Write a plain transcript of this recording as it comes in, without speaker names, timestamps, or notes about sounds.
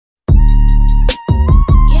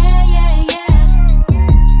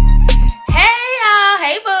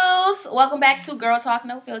Welcome back to Girl Talk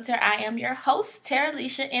No Filter. I am your host, Tara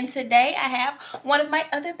Alicia, and today I have one of my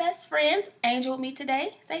other best friends, Angel, with me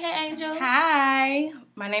today. Say hey, Angel. Hi,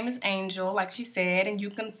 my name is Angel, like she said, and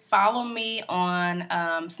you can follow me on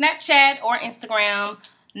Snapchat or Instagram,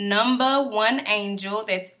 number one Angel.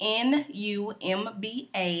 That's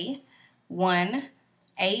NUMBA 1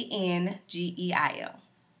 ANGEIL.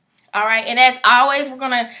 All right, and as always, we're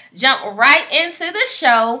going to jump right into the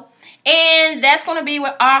show, and that's going to be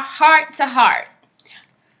with our heart to heart.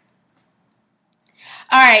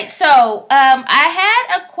 All right, so I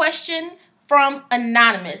had a question from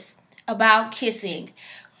Anonymous about kissing.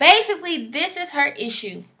 Basically, this is her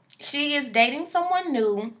issue. She is dating someone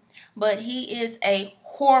new, but he is a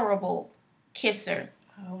horrible kisser.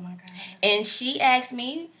 Oh, my gosh. And she asked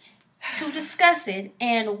me to discuss it,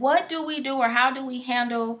 and what do we do or how do we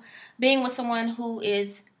handle being with someone who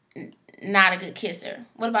is not a good kisser?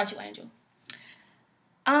 What about you, Angel?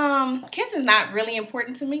 Kissing's not really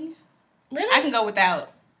important to me. Really? I can go without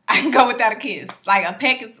a kiss. Like a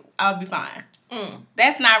peck I'll be fine.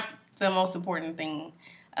 That's not the most important thing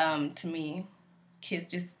to me.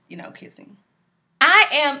 Kissing. I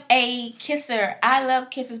am a kisser. I love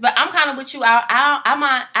kisses, but I'm kind of with you.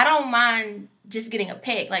 I don't mind just getting a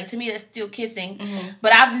peck. Like, to me, that's still kissing. Mm-hmm.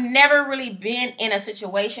 But I've never really been in a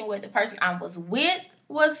situation where the person I was with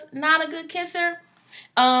was not a good kisser.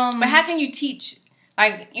 But how can you teach?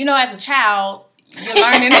 Like, as a child, you're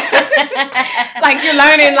learning.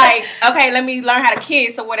 Okay, let me learn how to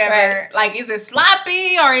kiss or whatever. Right. Like, is it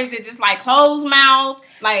sloppy or is it just like closed mouth?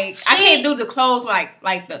 Like, I can't do the closed like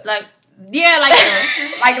let me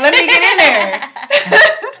get in there.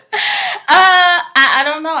 I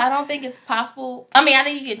don't know. I don't think it's possible. I mean, I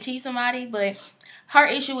think you can tease somebody, but her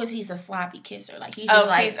issue is he's a sloppy kisser. Like, he's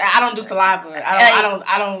just I don't do saliva. I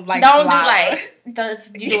don't like saliva.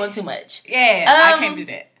 You doing too much. Yeah, I can't do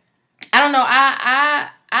that. I don't know.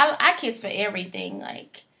 I kiss for everything.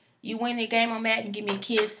 Like, you win the game on Madden, give me a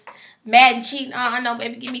kiss. Madden cheating. Oh, I know,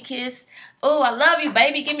 baby, give me a kiss. Oh, I love you,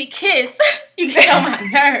 baby, give me a kiss. You get on my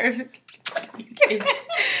nerve. Kiss.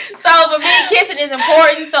 So for me, kissing is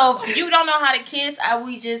important. So if you don't know how to kiss,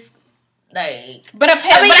 we just like. But I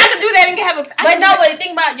can do that and have a. But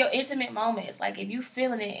think about your intimate moments. Like, if you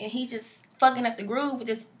feeling it and he just fucking up the groove with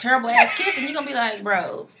this terrible ass kiss, and you're gonna be like,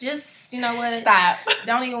 bro, just what? Stop.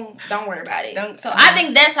 Don't worry about it. I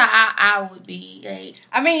think that's how I would be. Like,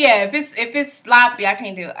 I mean, yeah, if it's sloppy, I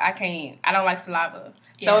can't do it. I don't like saliva.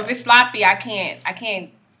 Yeah. So if it's sloppy, I can't.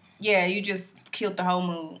 Yeah, you just killed the whole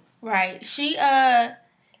mood. Right. She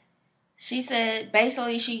said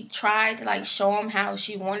basically she tried to like show him how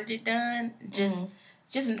she wanted it done. Just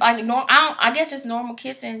like I guess just normal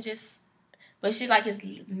kissing. But she like his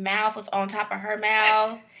mouth was on top of her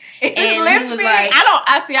mouth, and he was like,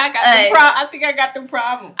 I think I got the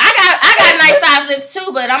problem. I got nice size lips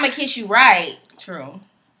too, but I'm gonna kiss you right. True.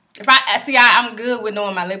 I'm good with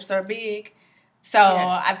knowing my lips are big. So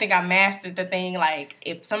yeah. I think I mastered the thing. Like,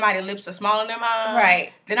 if somebody's lips are smaller than mine,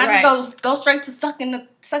 right? Then I just go straight to sucking the lip.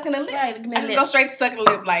 Right, go straight to sucking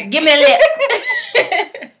the lip. Like, give me a lip.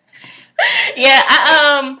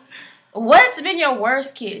 Yeah. What's been your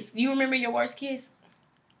worst kiss? You remember your worst kiss?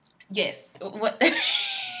 Yes. What?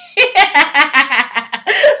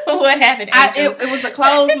 What happened? It was the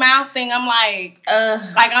closed mouth thing. I'm like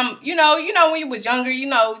I'm when you was younger,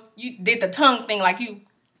 you did the tongue thing, like you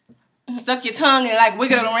stuck your tongue and like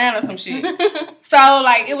wiggled it around or some shit. So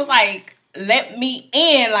like it was like, let me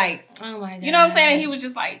in, like, oh my god, you know what I'm saying? And he was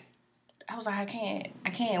just like, I was like, I can't.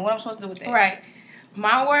 What am I supposed to do with that? Right.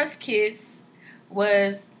 My worst kiss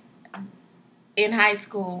was in high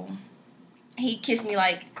school. He kissed me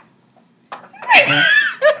like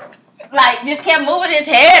just kept moving his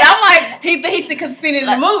head. I'm like, he thinks because seen it in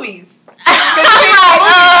the movies.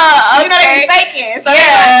 I'm like, okay. Faking. So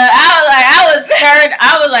yeah, I was scared.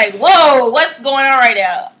 I was like, whoa, what's going on right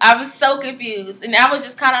now? I was so confused, and I was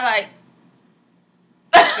just kind of like,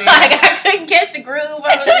 like I couldn't catch the groove.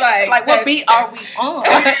 I was like what beat are we on?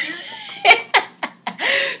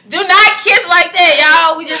 Do not kiss like that,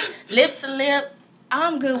 y'all. We just lip to lip.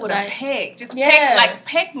 I'm good with a peck. Just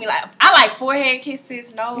peck me. Like, I like forehead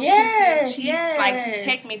kisses, nose kisses, cheeks. Yes. Like, just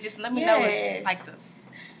peck me. Just let me know it's like this.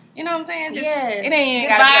 You know what I'm saying? Just, it ain't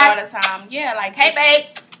gotta be all the time. Yeah, like, hey,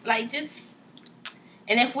 babe. Like, just.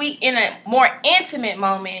 And if we in a more intimate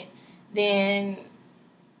moment, then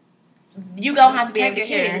you gonna have to be able to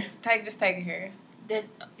kiss. Just take it here. That's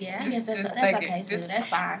okay too. That's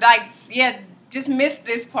fine. Like, yeah, just miss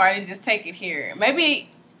this part and just take it here. Maybe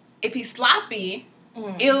if he's sloppy,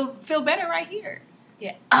 it'll feel better right here.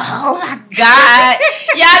 Yeah. Oh my God.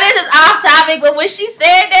 Y'all, this is off topic, but when she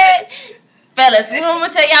said that, fellas, I'm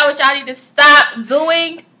gonna tell y'all what y'all need to stop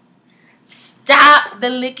doing. Stop the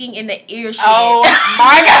licking in the ear shit. Oh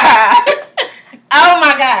my God. Oh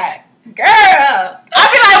my God. Girl.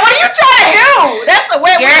 I'll be like, what are you trying to do? That's the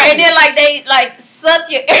way girl, and then like they like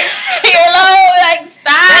suck your earlobe. Like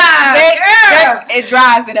stop. Girl. It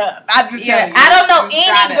dries it up. I just tell you. I don't know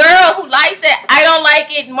any girl who likes that. I don't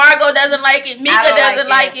like it. Margot doesn't like it. Mika doesn't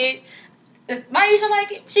like it. Does Maisha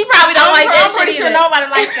like it? She probably don't like that shit. I'm pretty sure nobody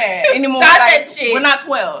likes that anymore. Stop like, that shit. We're not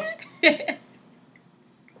 12.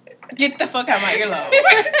 Get the fuck out of my earlobe.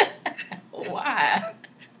 Why?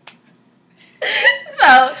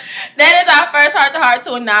 So that is our first heart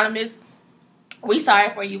to Anonymous. We sorry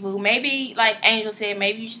for you, boo. Maybe like Angel said,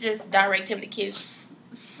 maybe you should just direct him to kiss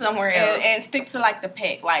somewhere else and stick to like the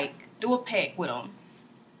peck. Like do a peck with him.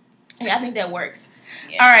 Yeah, I think that works.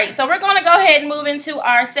 Yeah. All right, so we're going to go ahead and move into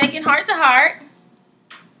our second heart to heart.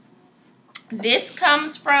 This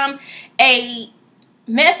comes from a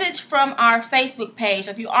message from our Facebook page.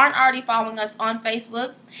 So if you aren't already following us on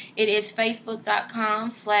Facebook, it is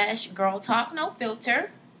facebook.com/girltalknofilter.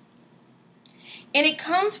 And it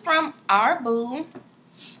comes from our boo,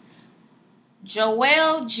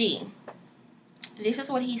 Joel G. This is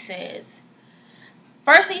what he says.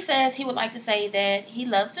 First, he says he would like to say that he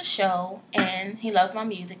loves the show and he loves my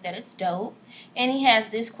music, that it's dope. And he has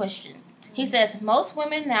this question. He says, most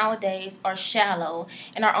women nowadays are shallow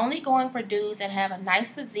and are only going for dudes that have a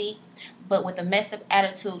nice physique but with a messed up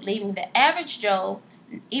attitude, leaving the average Joe,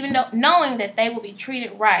 even though knowing that they will be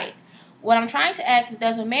treated right. What I'm trying to ask is,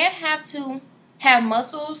 does a man have to have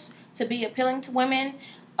muscles to be appealing to women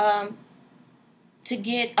to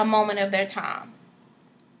get a moment of their time?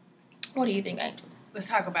 What do you think, Angel? Let's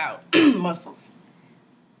talk about muscles.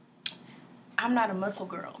 I'm not a muscle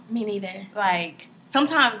girl. Me neither. Like,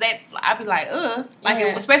 sometimes that, I be like, like,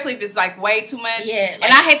 yeah. Especially if it's, like, way too much. Yeah. Like,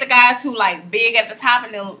 and I hate the guys who, like, big at the top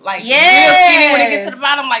and then, like, real skinny when they get to the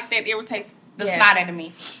bottom. Like, that irritates the snot out of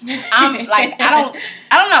me. I'm, like, I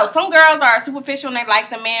don't know. Some girls are superficial and they like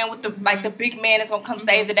the man with the, like, the big man that's going to come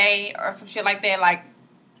save the day or some shit like that. Like,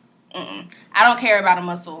 I don't care about a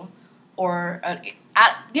muscle or,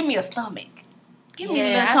 give me a stomach. Give me a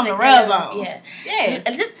little something to rub on. Yeah. Yes.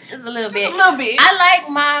 Just a little bit. Just a little bit. I like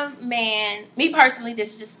my man, me personally,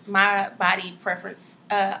 this is just my body preference.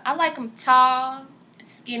 I like him tall,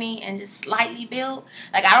 skinny, and just slightly built.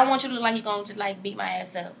 Like, I don't want you to look like you're going to, like, beat my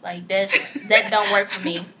ass up. Like, that don't work for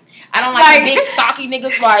me. I don't like big, stocky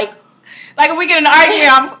niggas like if we get in an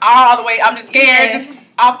argument, I'm just scared. Just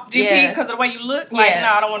off GP because of the way you look. Like, no,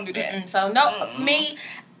 I don't want to do that. So, no, me,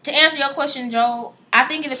 to answer your question, Joe, I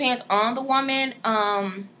think it depends on the woman.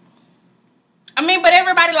 I mean, but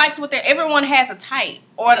everybody likes everyone has a type.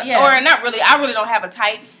 Or not really. I really don't have a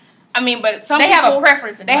type. I mean, but some people have a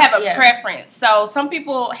preference. They have a preference. So some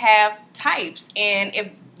people have types. And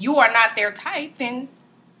if you are not their type, then,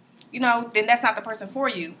 then that's not the person for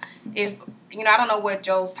you. If, I don't know what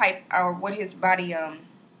Joe's type or what his body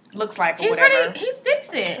looks like or whatever. He's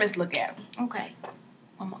decent. Let's look at him. Okay.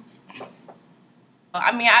 One moment.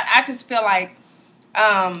 I mean, I just feel like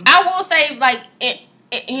I will say, like,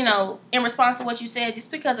 in response to what you said, just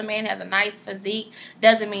because a man has a nice physique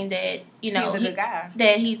doesn't mean that, he's a good guy.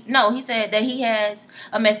 That he said that he has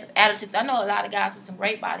a mess of attitudes. I know a lot of guys with some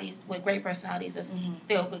great bodies, with great personalities, that's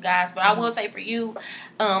still good guys. But I will say for you,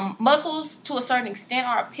 muscles to a certain extent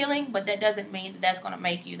are appealing, but that doesn't mean that that's going to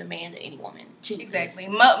make you the man that any woman chooses. Exactly.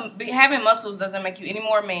 Having muscles doesn't make you any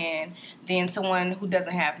more man than someone who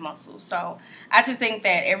doesn't have muscles. So I just think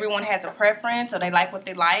that everyone has a preference, or they like what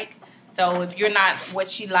they like. So if you're not what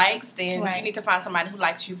she likes, then you need to find somebody who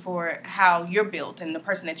likes you for how you're built and the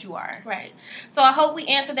person that you are. Right. So I hope we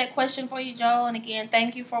answered that question for you, Joe. And again,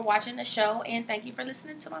 thank you for watching the show. And thank you for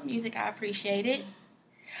listening to my music. I appreciate it.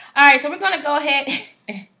 All right. So we're going to go ahead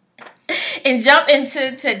and jump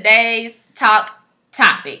into today's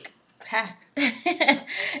topic.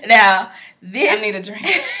 Now, this... I need a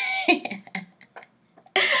drink.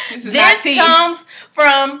 This comes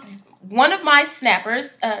from... one of my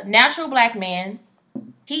snappers, Natural Black Man,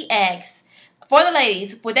 he asks, for the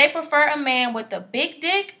ladies, would they prefer a man with a big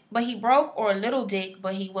dick, but he broke, or a little dick,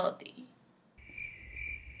 but he wealthy?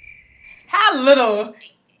 How little?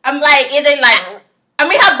 I'm like, is it like, I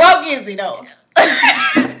mean, how broke is he, though?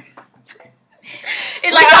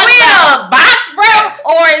 It's like, are we a box broke,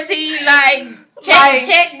 or is he like...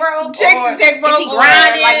 check broke. Check broke. Is he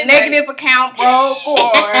grinding? Like negative account broke, or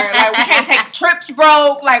like we can't take trips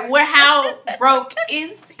broke. Like how broke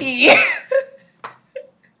is he? Okay,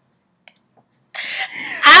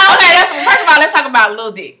 first of all, let's talk about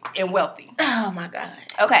Lil Dick and wealthy. Oh my God.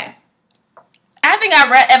 Okay. I think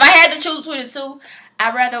if I had to choose between the two,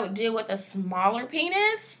 I'd rather deal with a smaller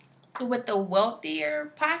penis with a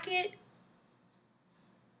wealthier pocket.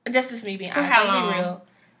 That's just me being honest. For how long? Be real.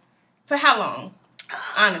 For how long?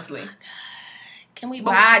 Honestly. Can we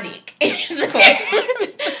buy a dick?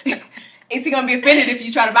 Is he gonna be offended if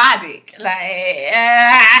you try to buy a dick? Like,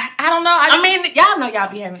 I don't know. I mean, y'all know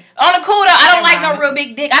y'all be having. On the cool though, I don't like no real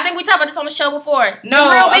big dick. I think we talked about this on the show before.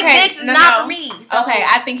 No, real big dicks is not for me. So. Okay,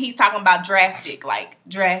 I think he's talking about drastic, like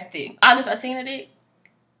drastic. Honest, I seen a dick.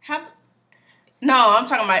 How? No, I'm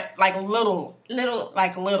talking about like little.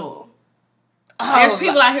 Oh, there's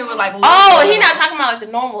people out here with like little. Oh, he's not talking about like the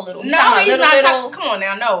normal little. No, he's not talking. Come on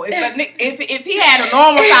now, no. If he had a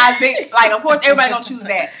normal size dick, like of course everybody gonna choose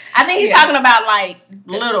that. I think he's talking about like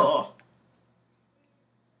little.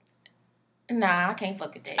 Nah, I can't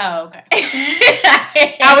fuck with that. Oh, okay.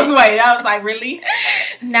 I was waiting. I was like, really?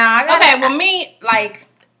 Nah. Okay, well me like.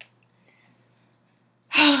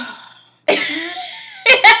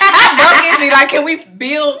 How broke is he? Like, can we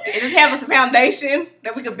build? Just have us a foundation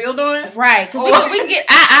that we can build on, right? Cause we can get.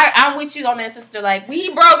 I'm with you on that, sister. Like, he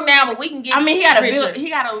broke now, but we can get. I mean, he got a build. He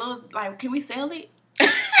got a little. Like, can we sell it?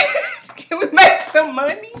 Can we make some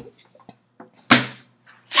money?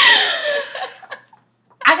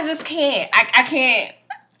 I just can't. I can't.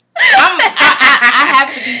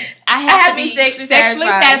 I have to be sexually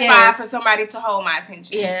satisfied yes. for somebody to hold my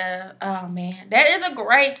attention. Yeah. Oh man, that is a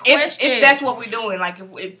great question. If that's what we're doing, like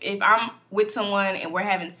if I'm with someone and we're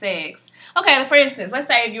having sex, okay. For instance, let's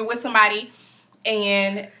say if you're with somebody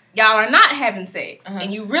and y'all are not having sex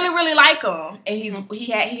and you really really like him and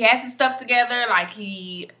he has his stuff together, like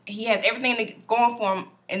he has everything going for him,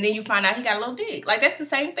 and then you find out he got a little dick. Like that's the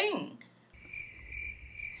same thing.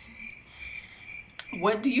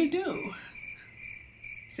 What do you do?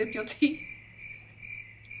 Sip your tea.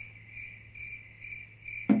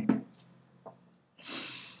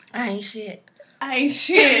 I ain't shit. I ain't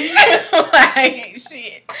shit.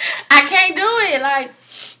 I can't do it. Like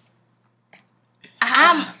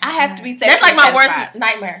I have to be sexually that's like my satisfied. worst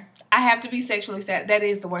nightmare. I have to be sexually satisfied. That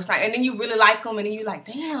is the worst night. And then you really like them, and then you're like,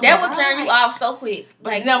 damn. That would turn you off so quick.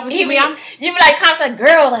 Like, no, but you be like, constantly,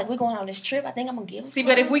 girl, like, we're going on this trip. I think I'm going to give it. See,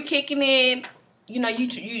 but if we kicking in, you know, you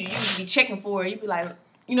be checking for it. You be like,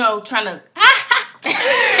 you know, trying to.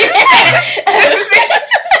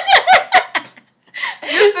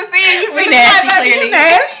 Just to see if you be nasty, clearly.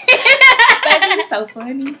 Baby, you're so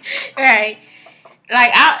funny. Right.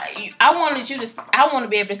 Like, I want to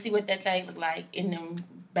be able to see what that thing look like in them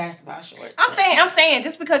basketball shorts. I'm saying,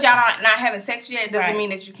 just because y'all not having sex yet doesn't mean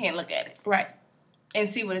that you can't look at it. Right. And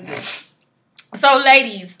see what it is. So,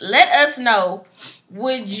 ladies, let us know.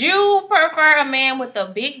 Would you prefer a man with a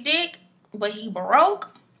big dick, but he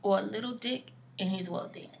broke, or a little dick and he's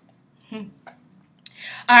wealthy? All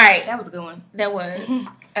right. That was a good one. That was.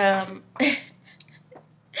 All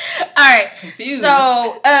right. Confused.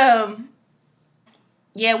 So,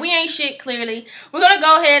 yeah, we ain't shit, clearly. We're going to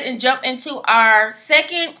go ahead and jump into our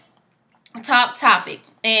second top topic.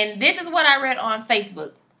 And this is what I read on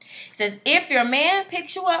Facebook. It says, if your man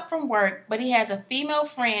picks you up from work, but he has a female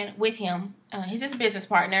friend with him, he's his business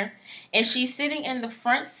partner, and she's sitting in the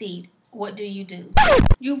front seat, what do you do?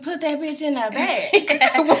 You put that bitch in the bag.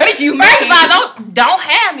 What do you mean? First of all, don't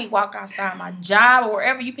have me walk outside my job or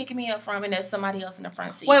wherever you picking me up from and there's somebody else in the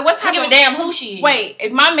front seat. Wait, what's happening? Give a damn who she is. Wait,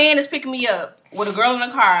 if my man is picking me up with a girl in the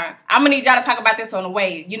car, I'm gonna need y'all to talk about this on the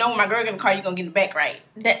way. You know, when my girl get in the car, you're gonna get in the back, right?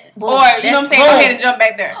 Boom, or, you know what I'm saying? Boom. Go ahead and jump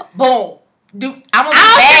back there. Boom. I'm gonna be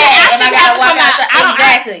bad and I gotta walk outside.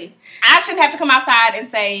 Exactly. I shouldn't have to come outside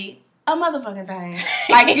and say a motherfucking thing.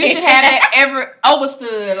 Like, you should have that ever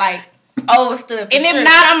overstood, like, overstood. And if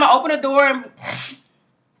not, I'm gonna open the door and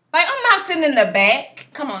like, I'm not sitting in the back.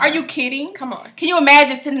 Come on. Are you kidding? Come on. Can you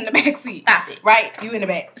imagine sitting in the back seat? Stop it. Right? You in the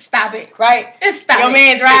back. Stop it. Right? Stop Your it.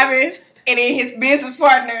 man driving and then his business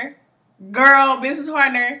partner, business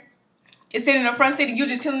partner is sitting in the front seat and you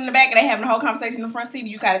just chilling in the back and they having a whole conversation in the front seat and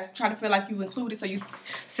you gotta try to feel like you included, so you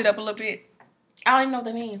sit up a little bit. I don't even know what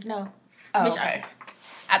that means. No. Oh, okay.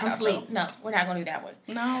 I'm asleep. So. No, we're not going to do that one.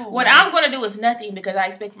 No. What I'm going to do is nothing because I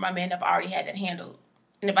expect my man to have already had that handled.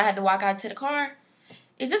 And if I had to walk out to the car,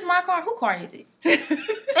 is this my car? Whose car is it? It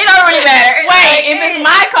don't really matter. Wait, if it's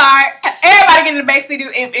my car, everybody get in the back seat.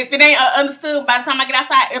 If it ain't understood, by the time I get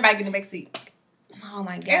outside, everybody get in the back seat. Oh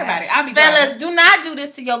my God. Everybody. I'll be Fellas, driving. do not do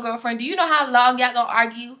this to your girlfriend. Do you know how long y'all going to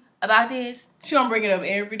argue about this? She gonna bring it up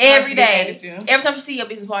every time. Every day. Every time you see your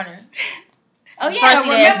business partner. Oh yeah,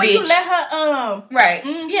 remember you let her right.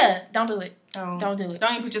 Yeah, don't do it. Don't do it.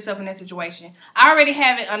 Don't even put yourself in that situation. I already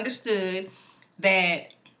have it understood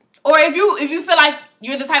that, or if you feel like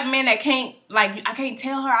you're the type of man that can't, like, I can't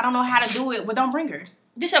tell her, I don't know how to do it, well, don't bring her.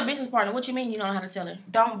 This your business partner. What you mean you don't know how to tell her?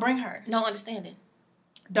 Don't bring her. No understanding.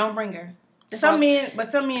 Don't bring her. Some men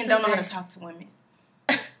don't know how to talk to women.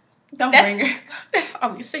 Don't bring her. That's why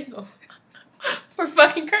we're single. We're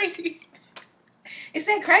fucking crazy. Is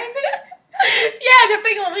that crazy? Yeah, because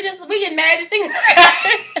think about we get married just thinking.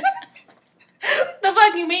 The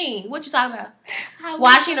fuck you mean? What you talking about?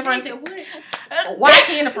 Why she in the front seat? Why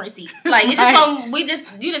she in the front seat? Like it just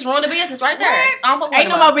you just ruined the business right there. I don't fuck with Ain't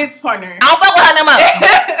no more business partner. I don't fuck with her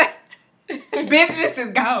no more. Business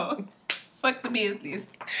is gone. Fuck the business.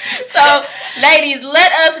 So, ladies,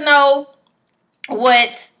 let us know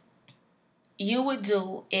what you would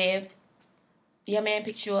do if your man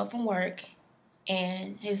picked you up from work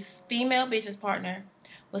and his female business partner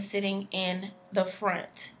was sitting in the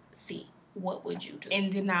front seat. What would you do?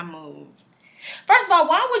 And did not move. First of all,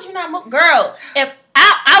 why would you not move? Girl, if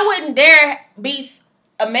I wouldn't dare be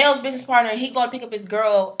a male's business partner and he going to pick up his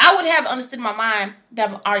girl, I would have understood in my mind that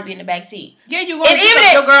I'm already be in the back seat. Yeah, you're going to pick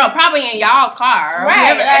up your girl probably in y'all's car.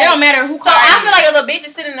 Right. It don't matter who car. So I feel like if a bitch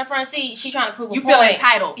is sitting in the front seat, she trying to prove a point. You feel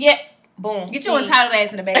entitled. Yeah. Boom. Get your entitled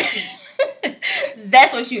ass in the back seat.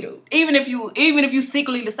 That's what you do. Even if you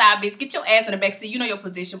secretly the side bitch, get your ass in the back seat. You know your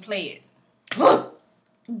position. Play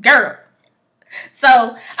it. Girl. So,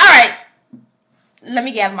 all right. Let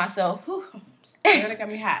me gather myself. That got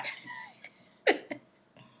me hot.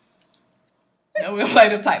 No, we don't play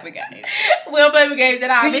them type of guys. We don't play with games at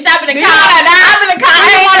all. Bitch, I've been in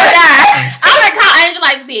call Angel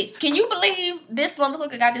like, bitch, can you believe this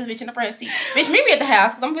motherfucker got this bitch in the front seat? Bitch, meet me at the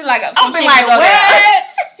house because I'm feeling like some shit like, what?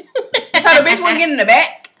 So the bitch wouldn't get in the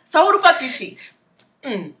back? So who the fuck is she?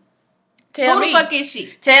 Tell me. Who the fuck is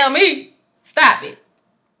she? Tell me. Stop it.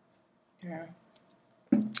 Yeah.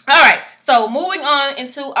 All right. So moving on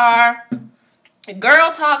into our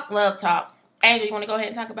girl talk, love talk. Angel, you want to go ahead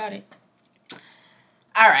and talk about it?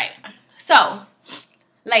 All right. So,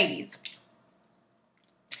 ladies,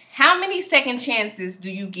 how many second chances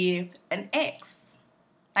do you give an ex?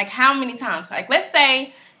 Like, how many times? Like, let's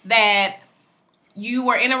say that you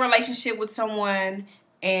were in a relationship with someone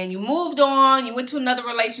and you moved on, you went to another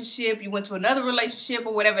relationship,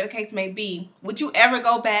 or whatever the case may be. Would you ever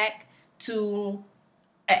go back to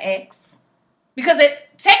an ex? Because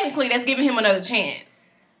technically that's giving him another chance,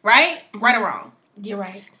 right? Mm-hmm. Right or wrong? You're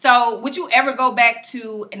right. So would you ever go back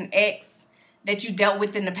to an ex that you dealt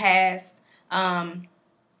with in the past?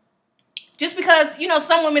 Just because, you know,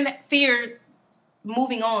 some women fear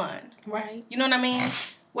moving on. Right. You know what I mean?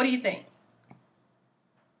 What do you think?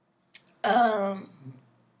 I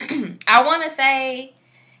want to say,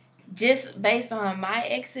 just based on my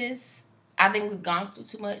exes, I think we've gone through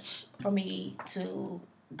too much for me to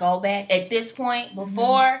go back. At this point,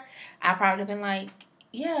 before, I probably have been like,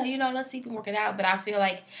 yeah, you know, let's see if we can work it out. But I feel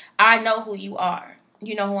like I know who you are.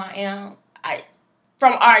 You know who I am.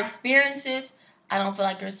 From our experiences, I don't feel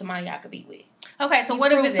like there's somebody I could be with. Okay, so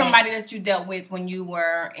what if it's somebody that you dealt with when you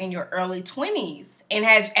were in your early 20s? And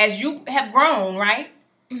as you have grown, right?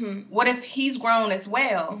 Mm-hmm. What if he's grown as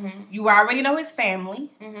well? Mm-hmm. You already know his family.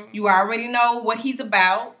 Mm-hmm. You already know what he's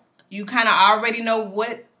about. You kind of already know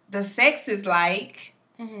what the sex is like.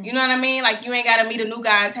 Mm-hmm. You know what I mean? Like, you ain't got to meet a new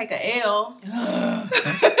guy and take a L.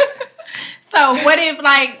 So, what if,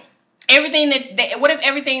 like, everything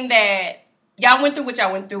that y'all went through what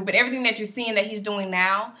y'all went through, but everything that you're seeing that he's doing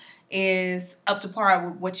now is up to par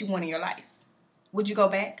with what you want in your life? Would you go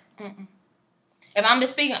back? Mm-mm. If I'm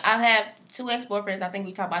just speaking, I have 2 ex-boyfriends. I think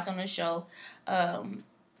we talked about them on the show.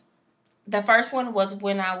 The first one was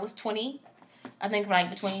when I was 20. I think, like,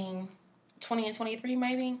 between 20 and 23,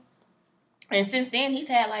 maybe. And since then, he's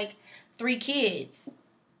had, like, 3 kids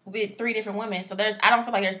with 3 different women. So I don't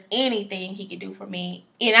feel like there's anything he could do for me.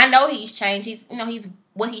 And I know he's changed. He's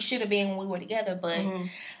what he should have been when we were together. But,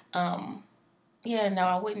 yeah, no,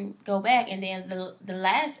 I wouldn't go back. And then the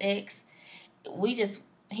last ex, he just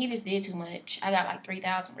did too much. I got, like,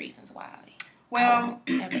 3,000 reasons why. Well,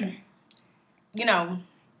 you know,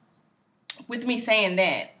 with me saying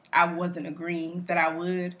that, I wasn't agreeing that I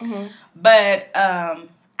would. Mm-hmm. But I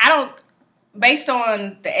don't... Based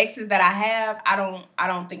on the exes that I have, I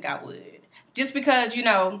don't think I would. Just because, you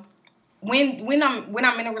know, when I'm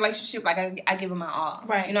in a relationship, like I give it my all.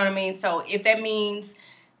 Right. You know what I mean? So if that means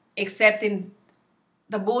accepting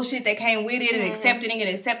the bullshit that came with it, and accepting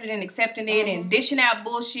it, and dishing out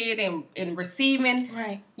bullshit and receiving,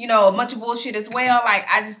 you know, a bunch of bullshit as well. Like,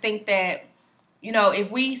 I just think that, you know,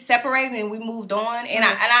 if we separated and we moved on, and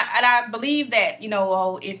I believe that, you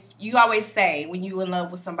know, if you always say when you in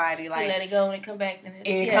love with somebody, like, you let it go and it come back, then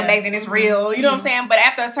it's real. You know what I'm saying? But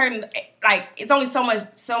after a certain, like, it's only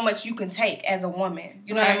so much you can take as a woman.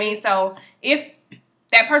 You know what I mean? So if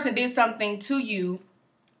that person did something to you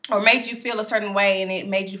or made you feel a certain way, and it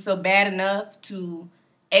made you feel bad enough to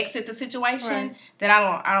exit the situation, then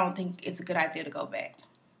I don't think it's a good idea to go back.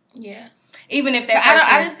 Yeah. Even if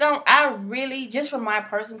that I really, just from my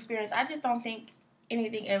personal experience, I just don't think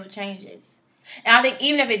anything ever changes. And I think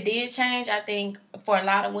even if it did change, I think for a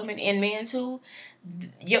lot of women and men too,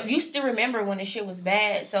 you still remember when the shit was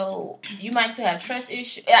bad, so you might still have trust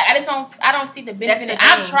issues. I don't see the benefit.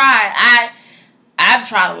 I've tried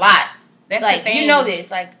a lot. That's like, the thing. You know this.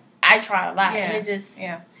 Like, I tried a lot. Yeah. And it just...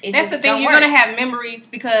 Yeah. It That's just the thing. You're going to have memories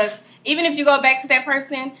because even if you go back to that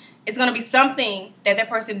person, it's going to be something that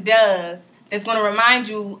person does that's going to remind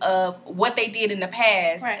you of what they did in the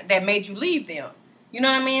past that made you leave them. You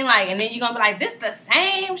know what I mean? Like, and then you're going to be like, this the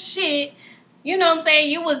same shit, you know what I'm saying,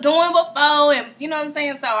 you was doing before, and you know what I'm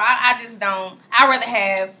saying? So I just don't. I'd rather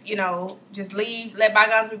have, you know, just leave, let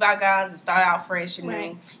bygones be bygones, and start out fresh. And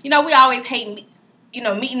then, you know, we always hate, you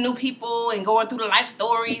know, meeting new people and going through the life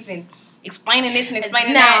stories and explaining this and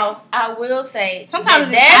explaining that. Now, I will say, sometimes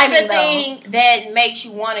that's the thing that makes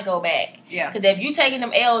you want to go back. Yeah. Because if you taking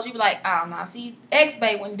them L's, you be like, oh, no, see,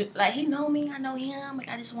 ex-babe wouldn't do, like, he know me, I know him, like,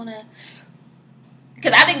 I just want to.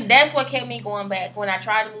 Because I think that's what kept me going back when I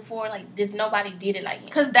tried to move forward. Like, nobody did it like him.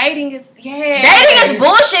 Because dating is, dating is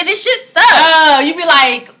bullshit. This shit sucks. Oh, you be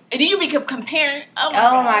like, and then you be comparing. Oh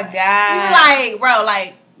my God. You be like, bro,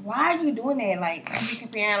 like, why are you doing that? Like, you be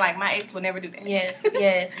comparing, like, my ex would never do that. Yes.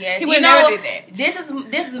 He would never do that. This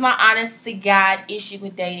is my honest to God issue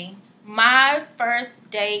with dating. My first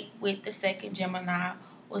date with the second Gemini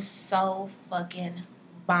was so fucking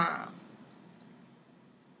bomb.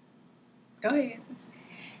 Go ahead.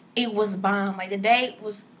 It was bomb. Like, the date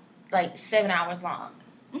was like 7 hours long.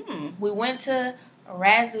 We went to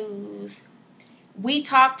Razoo's. We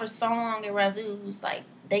talked for so long at Razoo's, like,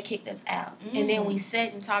 they kicked us out. And then we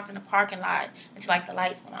sat and talked in the parking lot until, like, the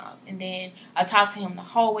lights went off. And then I talked to him the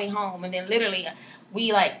whole way home. And then literally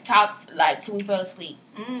we, like, talked, like, till we fell asleep.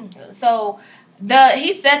 So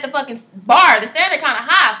he set the fucking bar, the standard kind of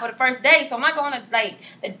high for the first date. So I'm not going to, like,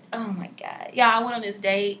 oh my God. Yeah, I went on this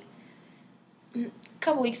date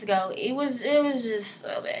couple weeks ago. It was just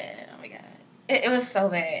so bad. Oh my God, it was so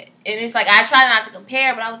bad. And it's like, I tried not to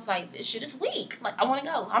compare, but I was like, this shit is weak. Like, I want to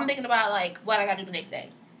go. I'm thinking about, like, what I gotta do the next day.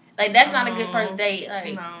 Like, that's not a good first date.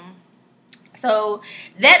 Like, no. So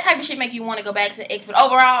that type of shit make you want to go back to ex, but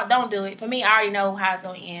overall, don't do it. For me, I already know how it's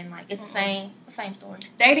gonna end. Like, it's the same story.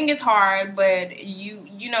 Dating is hard, but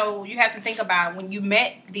you know, you have to think about when you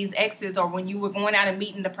met these exes, or when you were going out and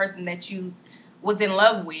meeting the person that you was in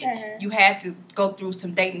love with, you had to go through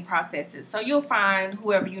some dating processes. So you'll find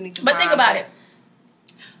whoever you need to find. But think about it.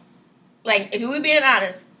 Like, if we're being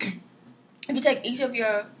honest, if you take each of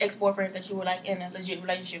your ex-boyfriends that you were, like, in a legit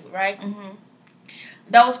relationship with, right?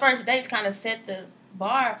 Those first dates kind of set the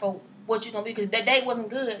bar for what you're going to be. Because that date wasn't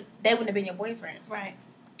good, they wouldn't have been your boyfriend. Right.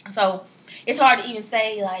 So it's hard to even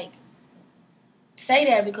say that,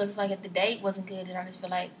 because it's like, if the date wasn't good, then I just feel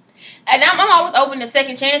like, and I'm always open to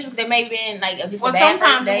second chances, because they may have been, like, just a bad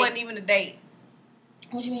sometimes date. It wasn't even a date.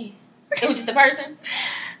 What you mean? It was just a person?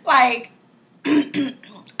 Like, I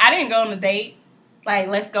didn't go on a date. Like,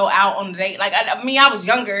 let's go out on a date. Like, I mean, I was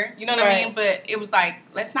younger, you know what I mean? But it was like,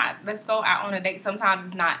 let's go out on a date. Sometimes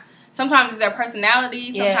it's not. Sometimes it's their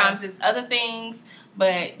personality. Sometimes it's other things.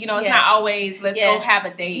 But, you know, it's not always, let's go have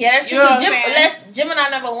a date. Yeah, that's true. Gemini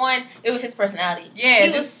number one, it was his personality. Yeah.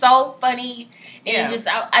 He was so funny. And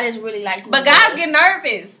I just really liked him. But guys get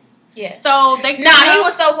nervous. Yeah. So they he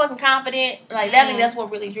was so fucking confident. Like, I think that's what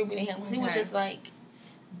really drew me to him. Because he was just, like,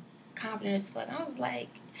 confident as fuck. I was like,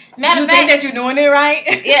 matter of fact, think that you're doing it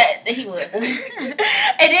right? Yeah, he was. And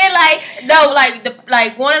then, like, no,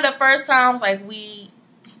 like, one of the first times, like, we,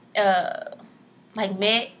 like,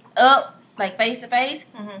 met up, like, face to face.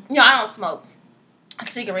 You know, I don't smoke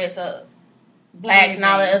cigarettes up, blacks and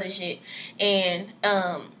all that other shit. And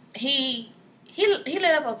he lit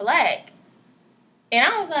up a black, and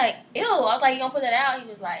I was like, ew. I was like, you gonna put that out? He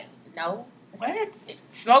was like, no. What?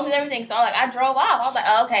 Smoke and everything. So I drove off. I was like,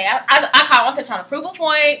 oh, okay. I called myself trying to prove a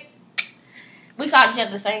point. We called each other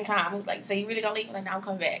at the same time. He was like, so you really gonna leave? I'm like, no, I'm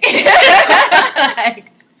coming back. Like,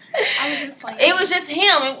 I was just like, it was just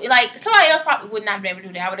him. Like, somebody else probably would not have been able to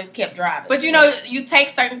do that. I would have kept driving. But you know, you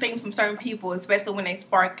take certain things from certain people, especially when they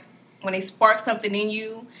spark something in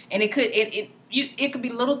you, and it could be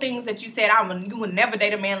little things that you said, you would never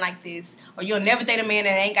date a man like this, or you'll never date a man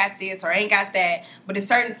that ain't got this or ain't got that. But it's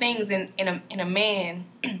certain things in a man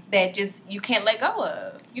that just you can't let go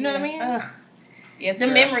of. You know what I mean? Ugh. Yes, the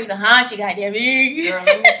memories will haunt you, goddamn me. Girl,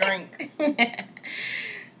 let me drink.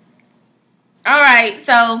 All right,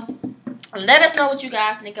 so let us know what you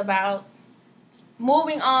guys think about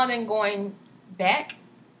moving on and going back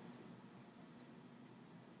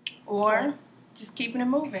Or just keeping it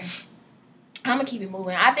moving. I'm going to keep it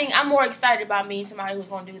moving. I think I'm more excited about meeting somebody who's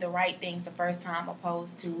going to do the right things the first time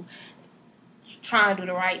opposed to trying to do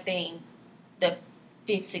the right thing the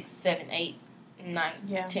 5th, 6th, 7th, 8th,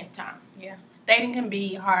 9th, 10th time. Yeah. Dating can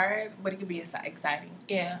be hard, but it can be exciting.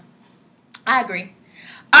 Yeah. I agree.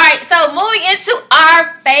 All right, so moving into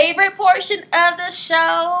our favorite portion of the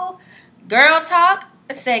show, girl talk,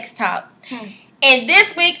 sex talk. And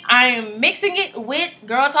this week, I am mixing it with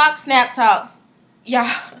girl talk, snap talk. Y'all,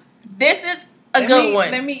 this is a good one.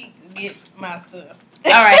 Let me get my stuff.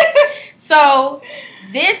 All right. So,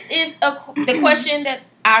 this is the question that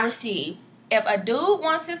I received. If a dude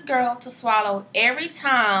wants his girl to swallow every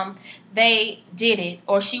time they did it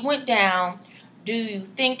or she went down, do you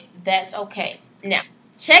think that's okay? Now,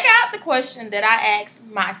 check out the question that I asked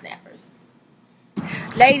my snappers.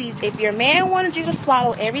 Ladies, if your man wanted you to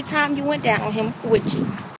swallow every time you went down on him, would you?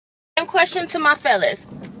 Same question to my fellas.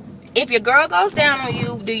 If your girl goes down on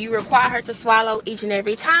you, do you require her to swallow each and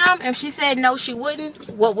every time? If she said no, she wouldn't,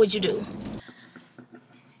 what would you do?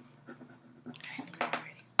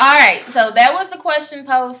 Alright, so that was the question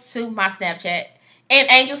posed to my Snapchat and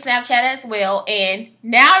Angel Snapchat as well. And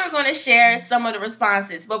now we're going to share some of the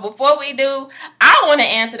responses. But before we do, I want to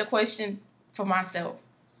answer the question for myself.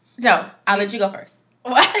 No, I'll let you go first.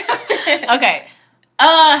 What? Okay.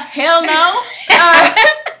 Hell no.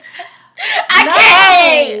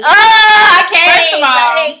 I can't. First of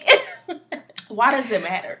all, why does it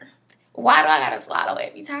matter? Why do I gotta swallow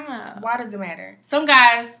every time? Why does it matter? Some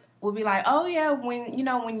guys will be like, oh yeah, when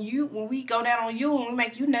we go down on you and we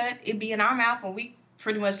make you nut, it be in our mouth and we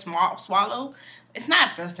pretty much swallow. It's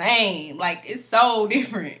not the same. Like, it's so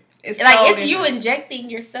different. It's like so it's different. You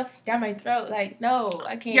injecting yourself down my throat. Like, no,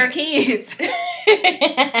 I can't. Your kids.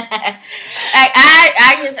 I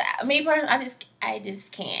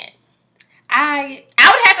just can't. I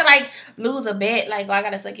would have to like lose a bet, like, oh, I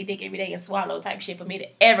gotta suck your dick every day and swallow type shit for me to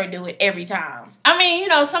ever do it every time. I mean,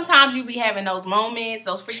 sometimes you be having those moments,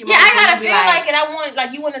 those freaking moments. Yeah, I gotta feel like it. I want,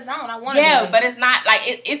 like, you in the zone. I want to. Yeah, but it's not like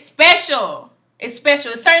it's special. It's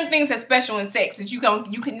special. It's certain things that's special in sex that you're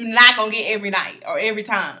not gonna get every night or every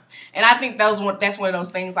time. And I think that's one of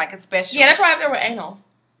those things, like, it's special. Yeah, that's why I'm there with anal.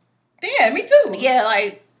 Yeah, me too. Yeah,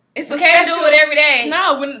 like, it's we can't do it every day.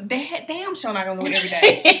 No, when damn sure not gonna do it every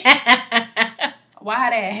day.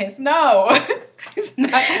 Wide ass. No. It's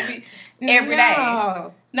not gonna be every day.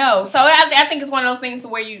 No. So I think it's one of those things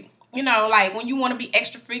where you like, when you want to be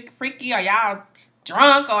extra freaky, or y'all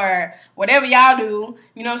drunk or whatever y'all do,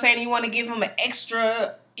 you know what I'm saying, you want to give him an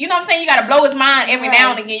extra, you know what I'm saying, you got to blow his mind every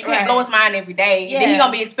now and again. You can't blow his mind every day. Yeah. Then he's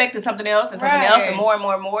going to be expecting something else and something else and more and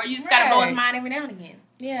more and more. You just got to blow his mind every now and again.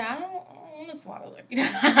 Yeah, I don't want to swallow every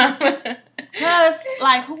time. Because,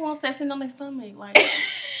 like, who wants that sitting on their stomach? Like,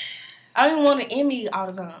 I don't even want to me all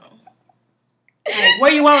the time. Like,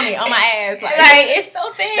 where you want it? On my ass. Like it's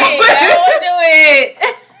so thin. I don't want to do it.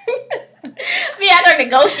 Me, I start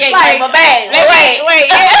negotiating like my bag. Wait.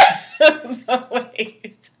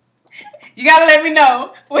 You gotta let me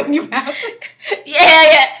know when you about.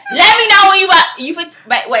 Yeah. Let me know when you put.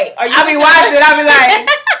 Wait. Are you? I be watching. I be like,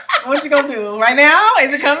 what you gonna do right now?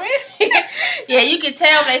 Is it coming? Yeah, you can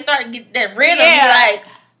tell when they start to get that rhythm. Yeah. Like,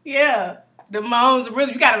 yeah. The moans,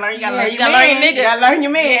 really, you gotta learn. You gotta learn your nigga. You gotta learn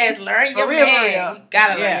your man. Yes, learn your man. For real. You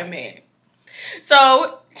gotta learn your man.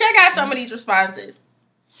 So check out some of these responses.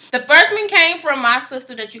 The first one came from my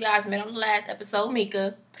sister that you guys met on the last episode,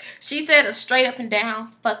 Mika. She said a straight up and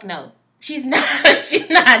down, fuck no. She's not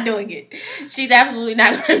doing it. She's absolutely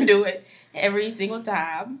not going to do it every single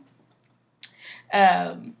time.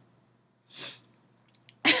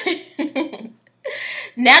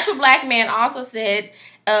 Natural Black Man also said,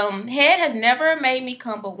 head has never made me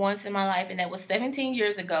come but once in my life, and that was 17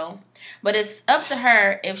 years ago. But it's up to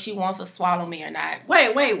her if she wants to swallow me or not.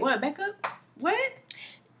 Wait, what? Back up? What?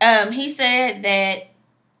 He said that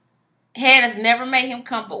head has never made him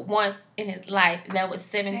come but once in his life, and that was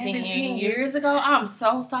 17 years ago. I'm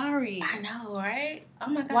so sorry. I know, right? Oh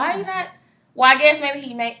my God. Why you not? Well, I guess maybe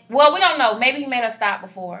he made. Well, we don't know. Maybe he made us stop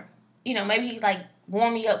before. Maybe he like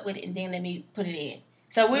warmed me up with it and then let me put it in.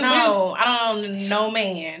 So I don't know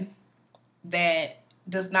man that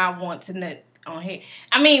does not want to nut on head.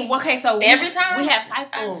 I mean, okay, so every time we have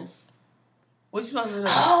cycles. What you supposed to do?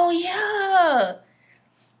 Oh yeah.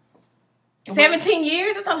 17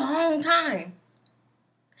 years is a long time.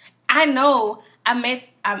 I know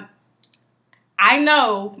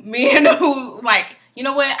men who, like, you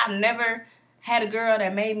know what? I've never had a girl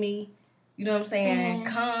that made me, you know what I'm saying,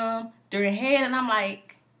 come during head, and I'm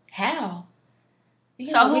like, how?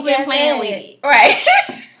 So who been playing with it? Right.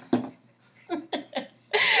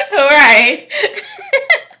 Right.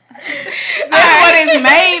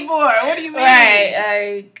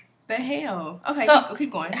 okay. So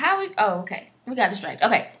keep going. Okay. We got distracted.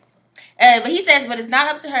 Okay. But he says, but it's not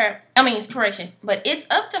up to her. I mean, it's correction. But it's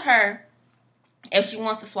up to her if she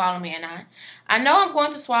wants to swallow me or not. I know I'm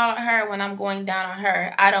going to swallow her when I'm going down on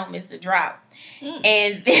her. I don't miss a drop.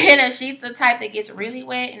 And then if she's the type that gets really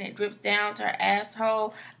wet and it drips down to her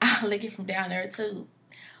asshole, I'll lick it from down there too.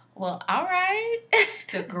 Well, all right.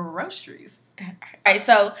 The groceries. All right,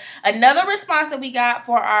 so another response that we got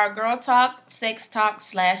for our girl talk, sex talk /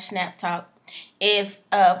 snap talk is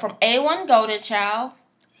from A1 Golden Child.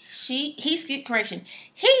 He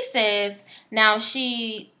says, now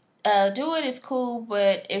she do it is cool,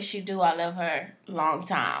 but if she do, I love her long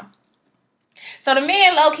time. So the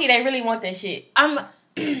men, low key, they really want that shit.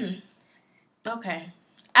 Okay.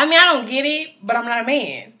 I mean, I don't get it, but I'm not a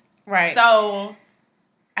man, right? So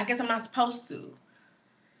I guess I'm not supposed to.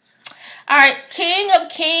 All right, King of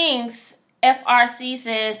Kings FRC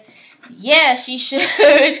says, yeah, she should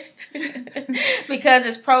because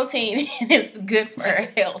it's protein and it's good for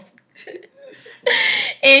her health.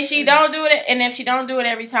 And she don't do it, and if she don't do it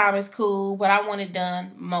every time, it's cool. But I want it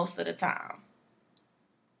done most of the time.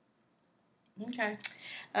 Okay.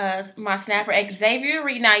 My snapper Xavier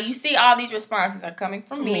Reed. Now you see, all these responses are coming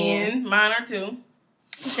from men. Mine are too.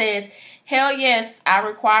 He says, "Hell yes, I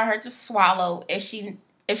require her to swallow. If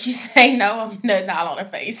she say no, I'm nutting all on her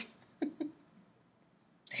face."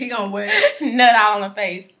 He gonna what? Nut all on her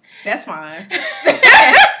face. That's fine.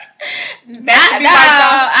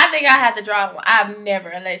 I think I have to draw one. I've never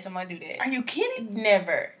let someone do that. Are you kidding?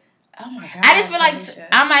 Never. Oh my god. I just feel like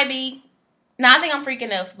I might be. No, I think I'm freaking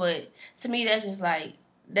enough, but to me, that's just like,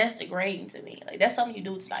 that's degrading to me. Like, that's something you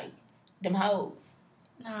do to like them hoes.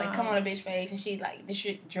 No. Like, come on a bitch face and she like this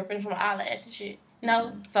shit dripping from her eyelash and shit.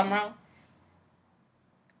 No, something wrong.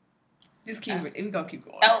 Just keep it. We gonna keep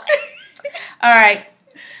going. Oh. All right.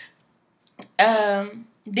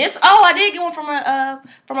 I did get one from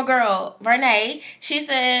a girl, Renee. She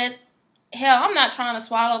says, "Hell, I'm not trying to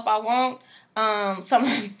swallow if I want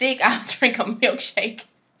something thick. I'll drink a milkshake."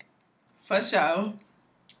 For sure.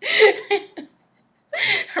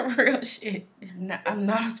 Real shit. No, I'm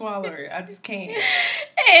not a swallower. I just can't.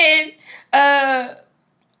 And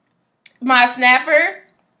my snapper,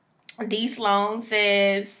 D Sloan,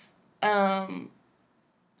 says,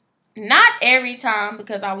 not every time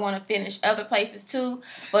because I want to finish other places too,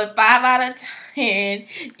 but 5 out of 10,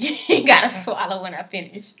 you gotta swallow when I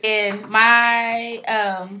finish. And my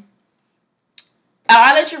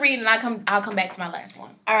I'll let you read and I'll come back to my last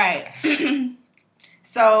one. All right.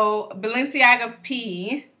 So Balenciaga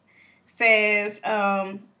P says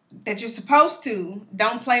that you're supposed to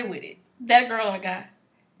don't play with it. That girl or guy?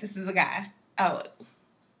 This is a guy. Oh,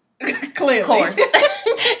 clearly, of course.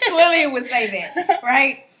 Clearly, it would say that,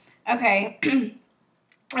 right? Okay.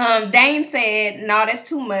 Dane said, "No, that's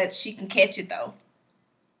too much. She can catch it though.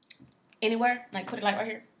 Anywhere? Like put it like right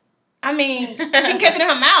here." I mean, she can catch it in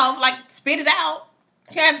her mouth. Like spit it out.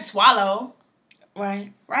 She had to swallow.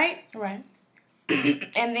 Right. Right. Right.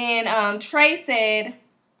 And then Trey said,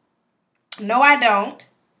 "No, I don't,"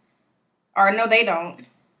 or "No, they don't."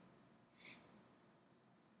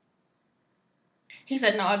 He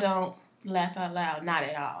said, "No, I don't." Laugh out loud. Not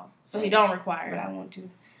at all. So he don't require. But I want to.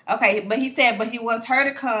 Okay, but he said, but he wants her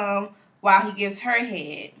to come while he gives her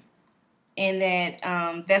head, and that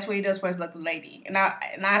that's what he does for his lucky lady. And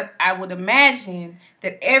I would imagine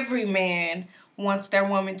that every man wants their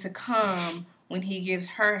woman to come when he gives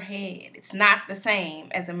her head. It's not the same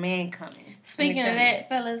as a man coming. Speaking of that,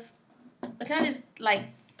 fellas, can I just like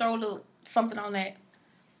throw a little something on that?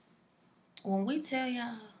 When we tell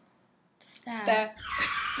y'all to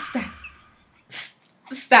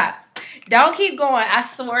stop. Don't keep going. I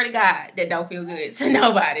swear to God, that don't feel good to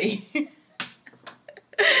nobody.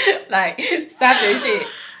 Like, stop that shit.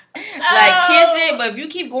 Like, kiss it, but if you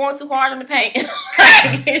keep going too hard on the paint,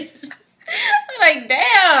 like,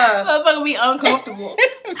 damn. Motherfucker be uncomfortable.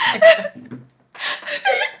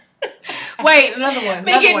 Wait, another one.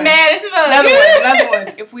 Me getting mad as fuck. Another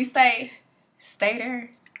one. If we stay there.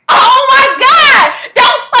 Oh my God!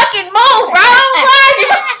 Don't fucking move, bro. Why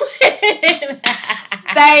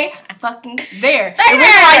Stay fucking there. Stay the there.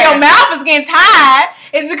 reason why your mouth is getting tied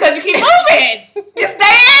is because you keep moving. Just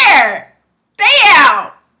stay there.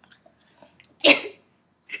 Damn.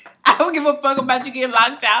 I don't give a fuck about you getting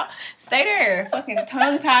locked out. Stay there. Fucking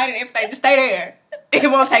tongue tied and everything. Just stay there.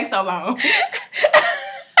 It won't take so long.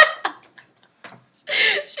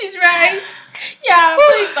 She's right. Y'all,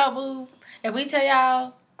 please don't move. If we tell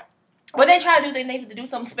y'all what they try to do, they need to do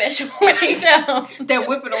something special. When they tell them. They're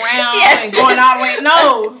whipping around and going all the way.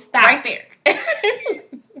 No, stop. Right there.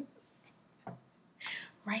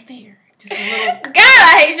 Right there. Just a little. God,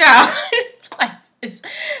 I hate y'all. Like,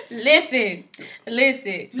 listen.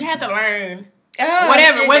 You have to learn. Oh,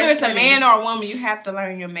 whatever, shit, whether it's funny. a man or a woman, you have to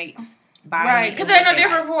learn your mate's body. Right, because they're no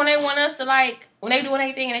different from when they want us to, like, when they doing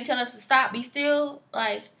anything and they tell us to stop, be still,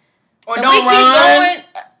 like, or don't run. Going,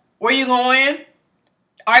 where you going?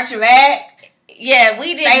 Arch your back. Yeah,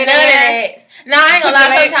 we did none of that. No, I ain't gonna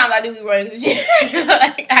lie. Sometimes I do be running some shit.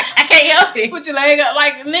 Like, I can't help it. Put your leg up,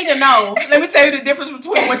 like, nigga. No, let me tell you the difference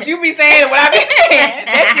between what you be saying and what I be saying.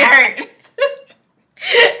 That shit hurt.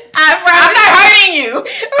 I'm not hurting you.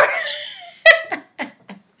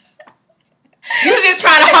 You just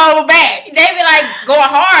trying to hold back. They be like going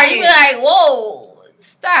hard. You be like, whoa,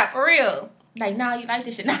 stop for real. Like, nah, you like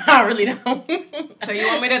this shit? Nah, I really don't. So you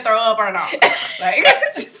want me to throw up or not? Like,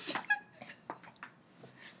 just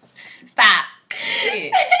stop.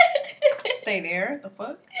 Shit. Stay there. The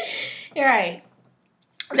fuck? You're right.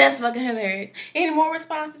 That's fucking hilarious. Any more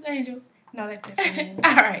responses, Angel? No, that's it.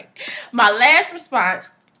 All right. My last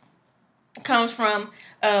response comes from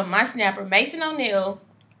my snapper, Mason O'Neal.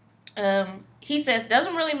 He says,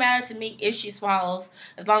 doesn't really matter to me if she swallows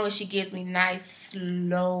as long as she gives me nice,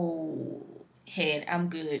 slow head. I'm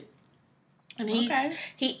good. And he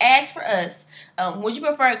asked for us, would you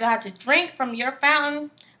prefer God to drink from your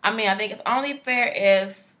fountain? I mean, I think it's only fair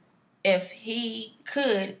if he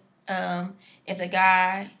could, if the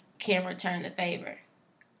guy can return the favor.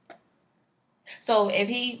 So if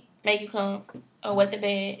he make you come or wet the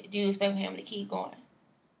bed, do you expect him to keep going?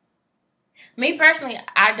 Me personally,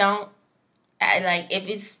 I don't. Like,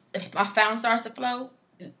 if my fountain starts to flow,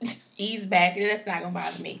 ease back. That's not gonna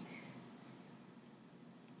bother me.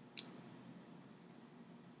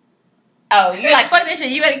 Oh, you like, fuck this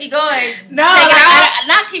shit. You better keep going. No, like,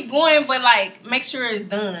 not keep going, but like make sure it's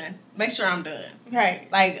done. Make sure I'm done. Right.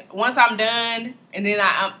 Like once I'm done, and then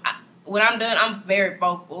when I'm done, I'm very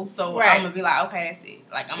vocal. So right. I'm gonna be like, okay, that's it.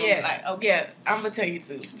 Like I'm gonna be like, okay, yeah, I'm gonna tell you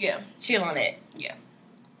too. Yeah, chill on that. Yeah.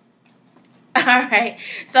 All right.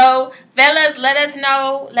 So, fellas, let us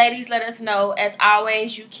know. Ladies, let us know. As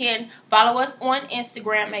always, you can follow us on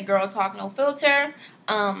Instagram at Girl Talk No Filter.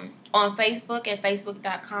 On Facebook at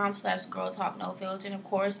facebook.com/Girl Talk No Filter. And, of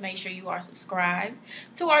course, make sure you are subscribed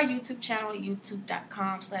to our YouTube channel,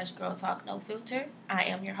 youtube.com/Girl Talk No Filter. I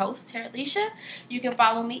am your host, Tara Alicia. You can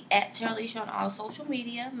follow me at Tara Alicia on all social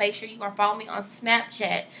media. Make sure you are following me on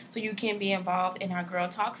Snapchat so you can be involved in our Girl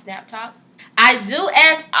Talk Snap Talk. I do,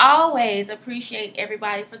 as always, appreciate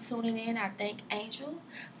everybody for tuning in. I thank Angel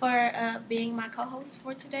for being my co-host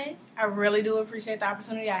for today. I really do appreciate the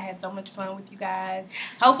opportunity. I had so much fun with you guys.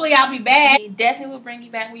 Hopefully, I'll be back. We definitely will bring you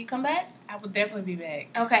back when you come back. I will definitely be back.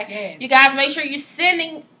 Okay. Yes. You guys, make sure you're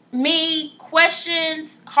sending me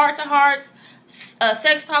questions, heart-to-hearts,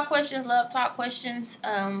 sex talk questions, love talk questions,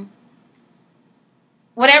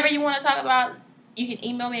 whatever you want to talk about. You can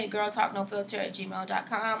email me at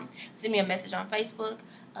girltalknofilter@gmail.com. Send me a message on Facebook.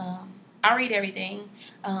 I read everything.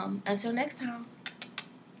 Until next time,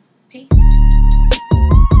 peace.